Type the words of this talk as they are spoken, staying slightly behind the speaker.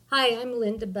Hi, I'm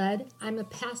Linda Budd. I'm a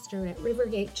pastor at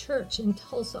Rivergate Church in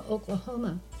Tulsa,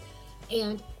 Oklahoma.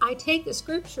 And I take the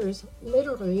scriptures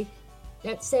literally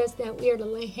that says that we are to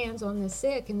lay hands on the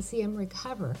sick and see them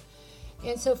recover.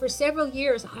 And so for several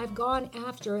years, I've gone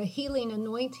after a healing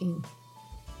anointing.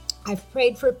 I've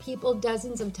prayed for people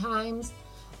dozens of times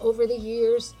over the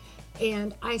years,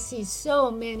 and I see so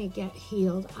many get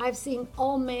healed. I've seen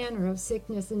all manner of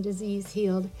sickness and disease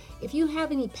healed. If you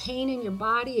have any pain in your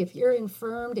body, if you're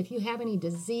infirmed, if you have any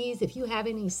disease, if you have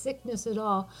any sickness at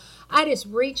all, I just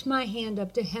reach my hand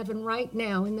up to heaven right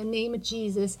now in the name of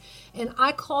Jesus, and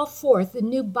I call forth the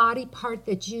new body part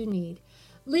that you need.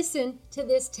 Listen to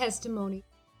this testimony.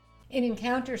 In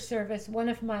encounter service, one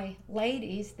of my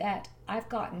ladies that I've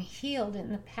gotten healed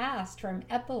in the past from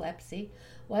epilepsy,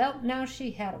 well, now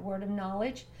she had a word of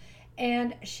knowledge,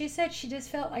 and she said she just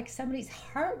felt like somebody's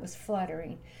heart was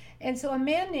fluttering. And so a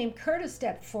man named Curtis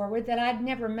stepped forward that I'd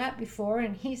never met before,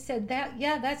 and he said,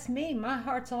 that's me. My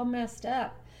heart's all messed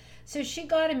up. So she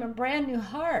got him a brand new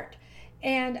heart.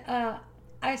 And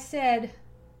I said,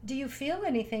 do you feel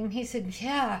anything? He said,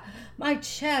 yeah, my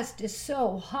chest is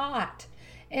so hot.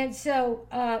 And so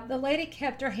the lady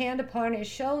kept her hand upon his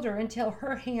shoulder until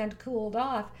her hand cooled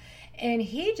off. And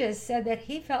he just said that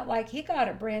he felt like he got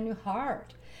a brand new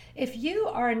heart. If you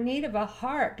are in need of a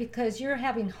heart because you're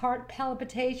having heart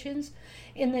palpitations,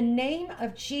 in the name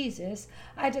of Jesus,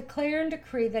 I declare and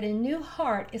decree that a new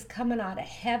heart is coming out of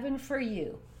heaven for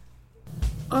you.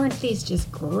 Aren't these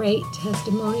just great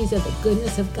testimonies of the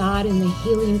goodness of God and the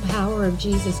healing power of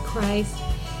Jesus Christ?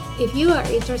 If you are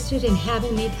interested in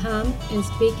having me come and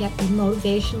speak at a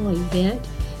motivational event,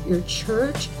 your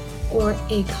church, or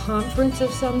a conference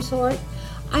of some sort,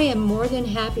 I am more than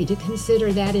happy to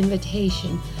consider that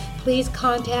invitation. Please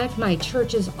contact my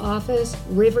church's office,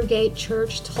 Rivergate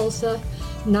Church, Tulsa,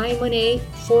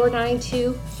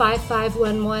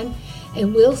 918-492-5511,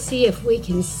 and we'll see if we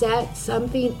can set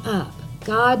something up.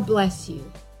 God bless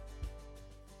you.